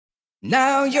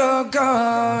Now you're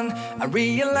gone, I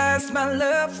realize my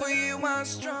love for you was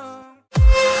strong.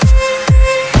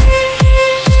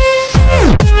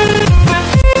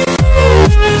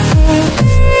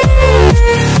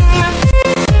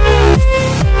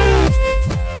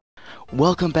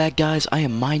 Welcome back, guys. I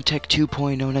am MindTech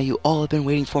 2.0. Now you all have been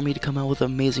waiting for me to come out with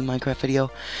an amazing Minecraft video.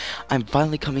 I'm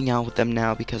finally coming out with them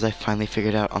now because I finally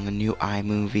figured out on the new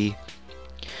iMovie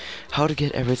how to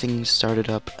get everything started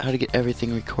up, how to get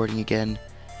everything recording again.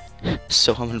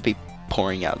 So I'm going to be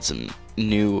pouring out some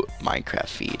new Minecraft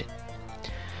feed.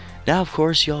 Now, of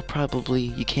course, you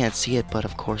can't see it, but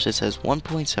of course it says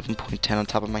 1.7.10 on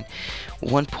top of mine.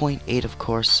 1.8, of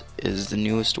course, is the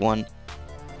newest one.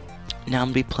 Now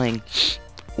I'm going to be playing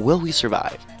Will We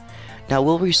Survive. Now,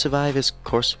 Will We Survive is, of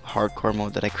course, hardcore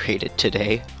mode that I created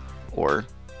today, or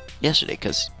yesterday,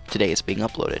 because today it's being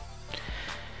uploaded.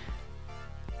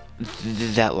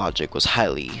 That logic was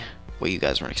highly what you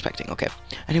guys weren't expecting. Okay.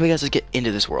 Anyway, guys, let's get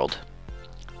into this world.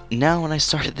 Now, when I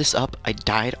started this up, I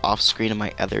died off screen of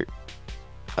my other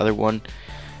one,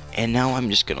 and now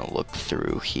I'm just gonna look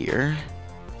through here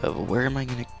of where am I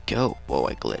gonna go. Whoa,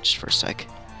 I glitched for a sec.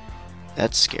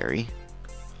 That's scary.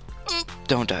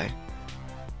 Don't die.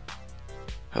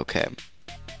 Okay.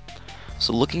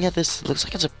 So looking at this, it looks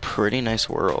like it's a pretty nice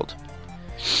world.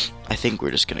 I think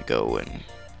we're just gonna go and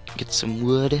get some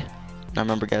wood. Now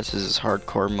remember, guys, this is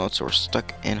hardcore mode, so we're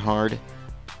stuck in hard.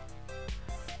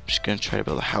 I'm just gonna try to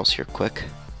build a house here quick,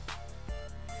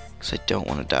 because I don't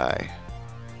want to die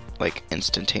like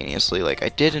instantaneously like I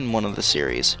did in one of the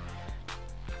series.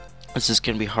 This is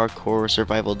gonna be hardcore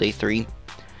survival day 3.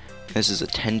 This is a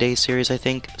 10-day series, I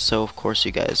think, so of course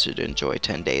you guys should enjoy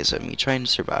 10 days of me trying to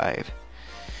survive.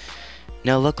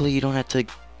 Now luckily you don't have to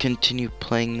continue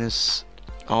playing this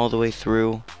all the way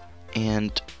through,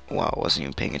 and wow, I wasn't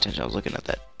even paying attention. I was looking at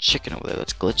that chicken over there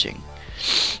that's glitching.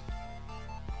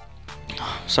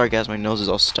 Sorry guys, my nose is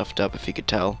all stuffed up, if you could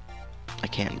tell. I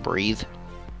can't breathe.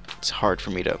 It's hard for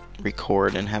me to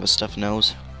record and have a stuffed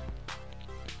nose.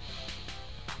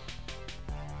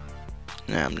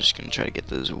 Now I'm just gonna try to get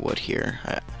this wood here.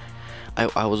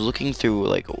 I was looking through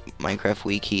like Minecraft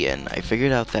Wiki, and I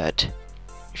figured out that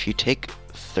if you take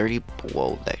 30,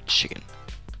 whoa, that chicken.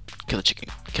 Kill the chicken.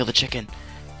 Kill the chicken.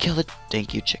 Kill it.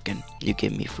 Thank you, chicken. You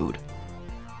give me food.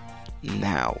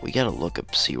 Now we gotta look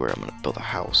up, see where I'm gonna build a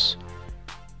house.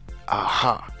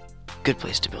 Aha! Good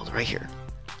place to build, right here.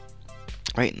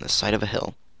 Right in the side of a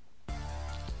hill.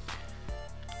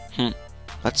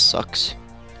 That sucks.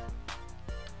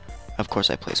 Of course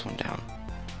I placed one down.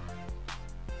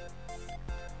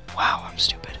 Wow, I'm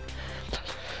stupid.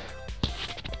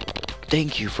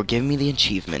 Thank you for giving me the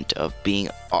achievement of being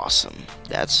awesome.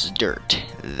 That's dirt.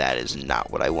 That is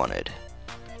not what I wanted.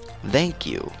 Thank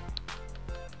you.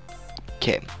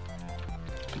 Okay.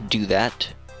 Do that.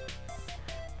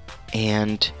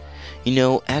 And, you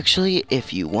know, actually,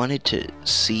 if you wanted to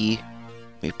see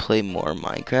me play more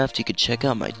Minecraft, you could check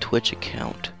out my Twitch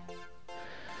account.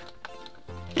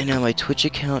 And now my Twitch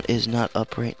account is not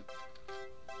up right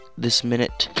this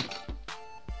minute.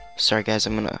 Sorry guys,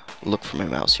 I'm gonna look for my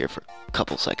mouse here for a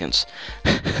couple seconds.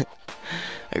 I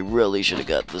really should have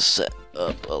got this set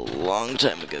up a long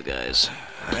time ago, guys.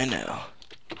 I know.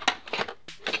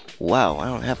 Wow, I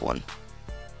don't have one.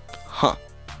 Huh.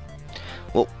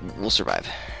 Well, we'll survive.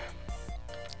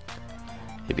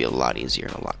 It'd be a lot easier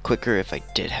and a lot quicker if I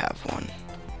did have one.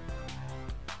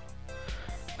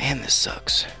 Man, this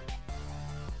sucks.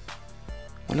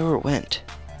 Wonder where it went.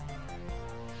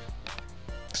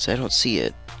 Cause I don't see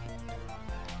it.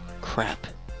 Crap.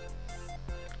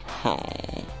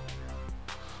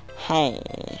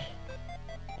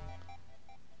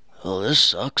 Oh, this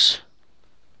sucks.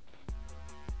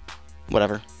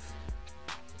 Whatever.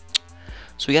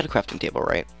 So we got a crafting table,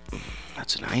 right?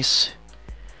 That's nice.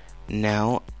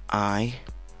 Now I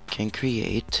can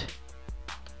create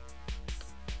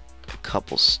a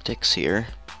couple sticks here.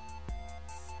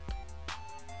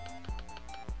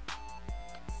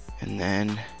 And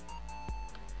then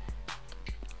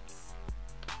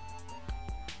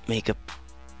make a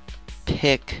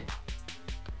pick.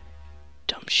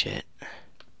 Dumb shit.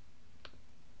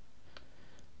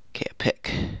 Okay, a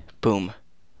pick. Boom.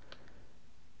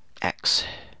 X.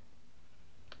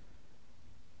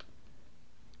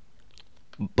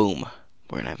 Boom.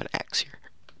 We're gonna have an X here.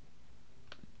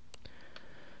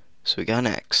 So we got an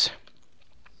X.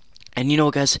 And you know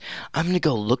what, guys? I'm gonna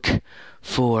go look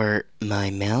for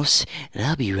my mouse, and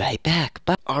I'll be right back.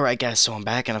 Bye. Alright, guys, so I'm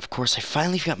back, and of course, I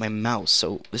finally got my mouse,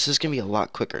 so this is gonna be a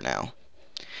lot quicker now.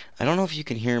 I don't know if you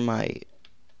can hear my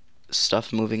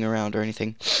stuff moving around or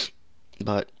anything,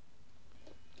 but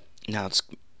now let's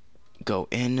go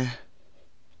in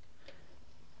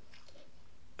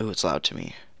Oh, it's loud to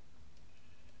me.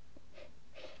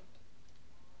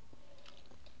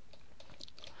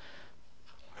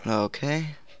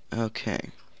 Okay.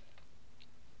 Okay.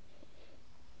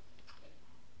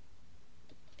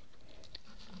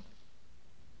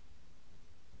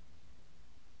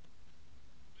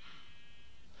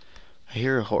 I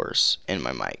hear a horse in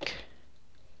my mic.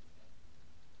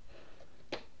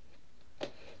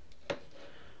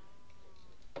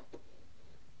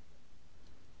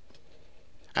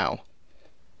 Ow.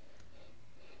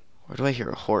 Where do I hear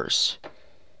a horse?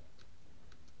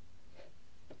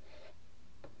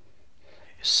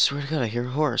 I swear to God, I hear a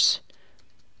horse.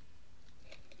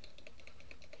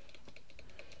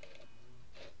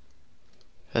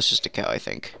 That's just a cow, I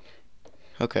think.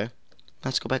 Okay.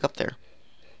 Let's go back up there.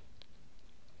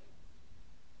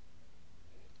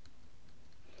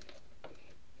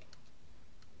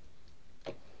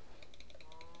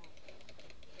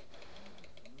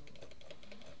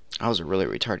 I was a really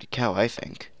retarded cow, I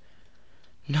think.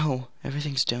 No,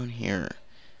 everything's down here.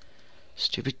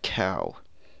 Stupid cow.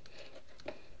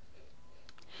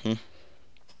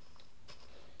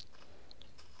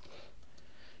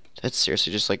 That's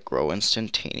seriously just like grow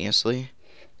instantaneously?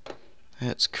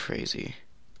 That's crazy.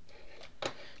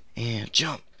 And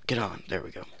jump! Get on. There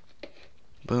we go.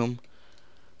 Boom.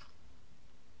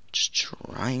 Just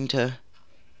trying to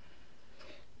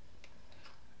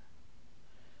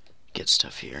get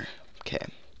stuff here. Okay.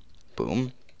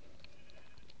 Boom.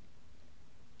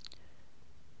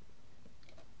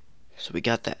 So we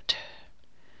got that.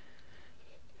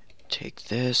 Take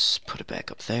this, put it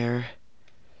back up there.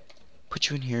 Put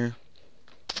you in here.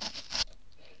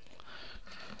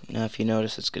 Now if you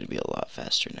notice, it's going to be a lot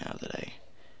faster now that I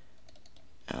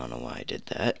don't know why I did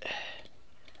that.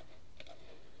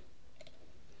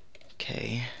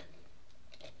 Okay.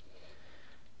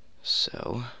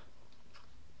 So,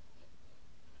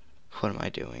 what am I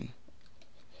doing?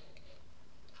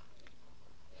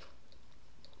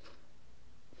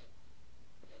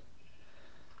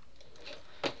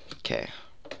 Okay.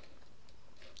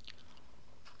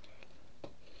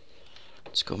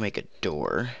 Let's go make a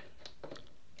door.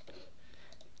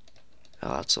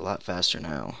 Oh, that's a lot faster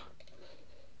now.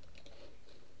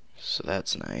 So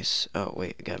that's nice. Oh,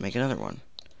 wait, I gotta make another one.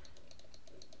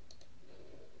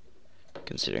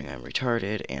 Considering I'm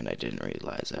retarded and I didn't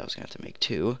realize that I was gonna have to make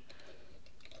two.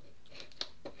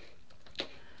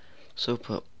 So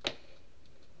put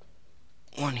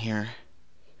one here,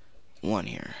 one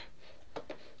here.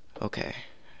 Okay,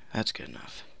 that's good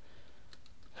enough.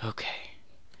 Okay.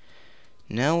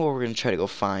 Now what we're gonna try to go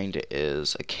find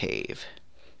is a cave.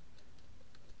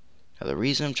 Now the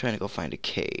reason I'm trying to go find a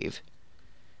cave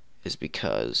is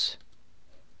because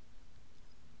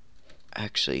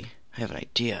actually I have an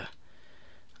idea.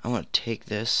 I want to take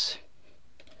this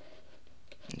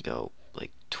and go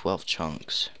like 12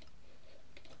 chunks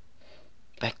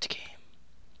back to game.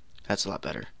 That's a lot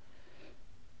better.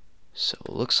 So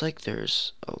it looks like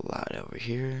there's a lot over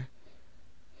here.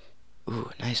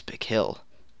 Ooh, a nice big hill.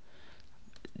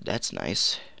 That's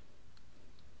nice.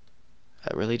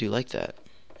 I really do like that.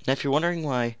 Now if you're wondering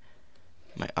why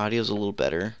my audio's a little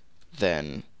better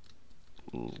than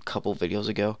a couple videos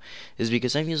ago, is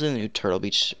because I'm using the new Turtle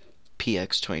Beach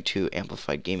PX22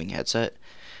 amplified gaming headset.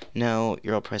 Now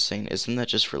you're all probably saying, isn't that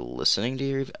just for listening to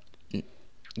your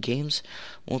games?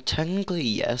 Well, technically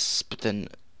yes, but then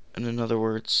in other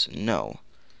words, no.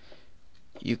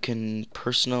 You can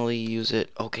personally use it.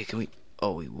 Okay, can we?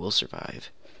 Oh, we will survive.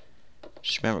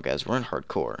 Just remember, guys, we're in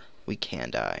hardcore. We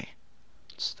can die.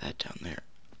 What's that down there?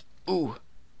 Ooh.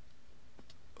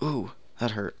 Ooh,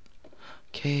 that hurt.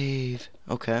 Cave.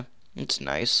 Okay, it's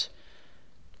nice.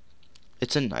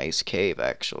 It's a nice cave,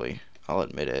 actually. I'll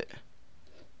admit it.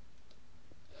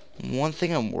 One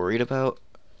thing I'm worried about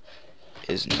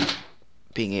is not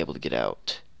being able to get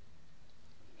out.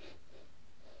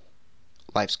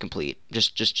 Life's complete.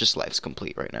 Just life's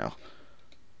complete right now.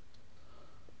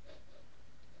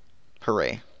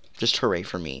 Hooray. Just hooray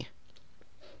for me.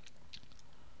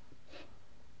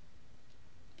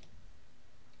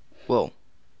 Whoa.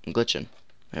 I'm glitching.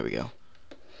 There we go.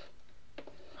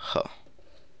 Huh.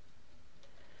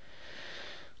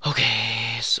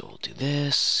 Okay, so we'll do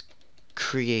this.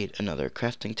 Create another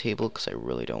crafting table because I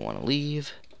really don't want to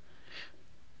leave.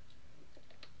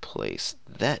 Place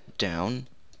that down.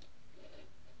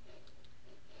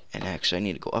 And actually, I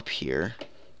need to go up here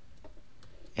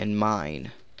and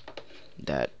mine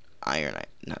that iron,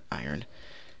 not iron,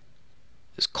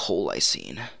 this coal I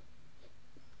seen.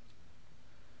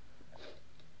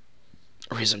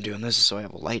 The reason I'm doing this is so I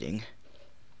have lighting.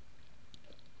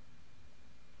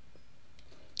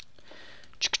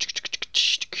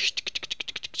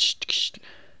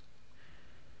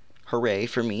 Hooray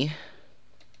for me.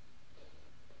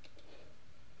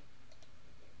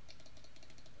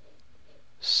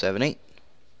 Seven, 8.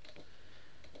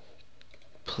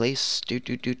 Place.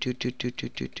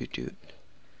 32.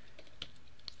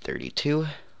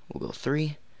 We'll go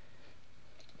 3.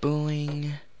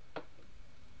 Boing.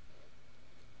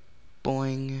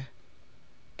 Boing.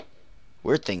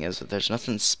 Weird thing is that there's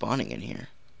nothing spawning in here.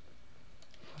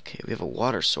 Okay, we have a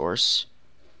water source.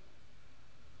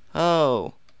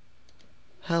 Oh.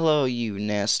 Hello, you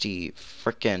nasty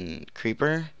frickin'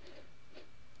 creeper.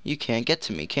 You can't get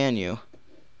to me, can you?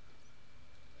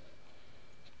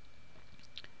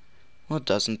 Well,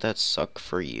 doesn't that suck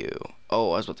for you?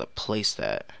 Oh, I was about to place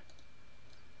that.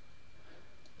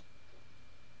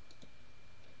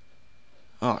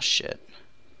 Oh, shit.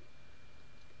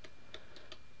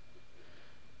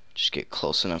 Just get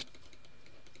close enough.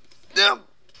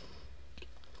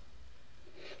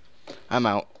 I'm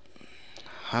out.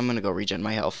 I'm gonna go regen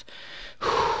my health.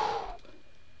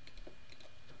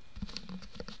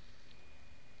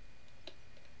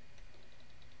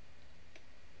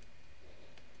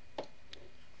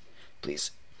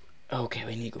 Please. Okay,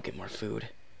 we need to go get more food.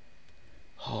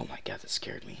 Oh my god, that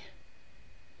scared me.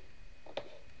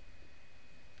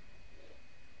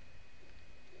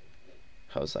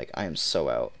 I was like, I am so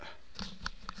out.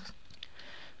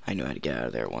 I knew how to get out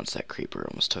of there once that creeper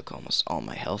almost took almost all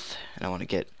my health. And I want to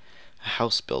get a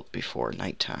house built before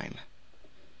nighttime.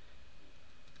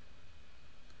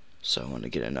 So I want to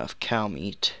get enough cow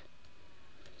meat.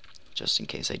 Just in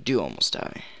case I do almost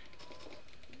die.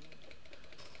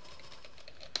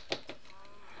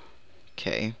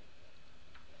 Okay.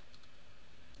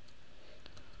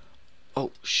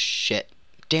 Oh, shit.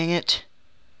 Dang it.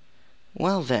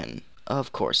 Well then,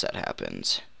 of course that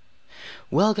happens.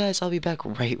 Well guys, I'll be back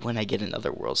right when I get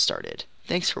another world started.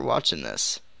 Thanks for watching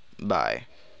this. Bye.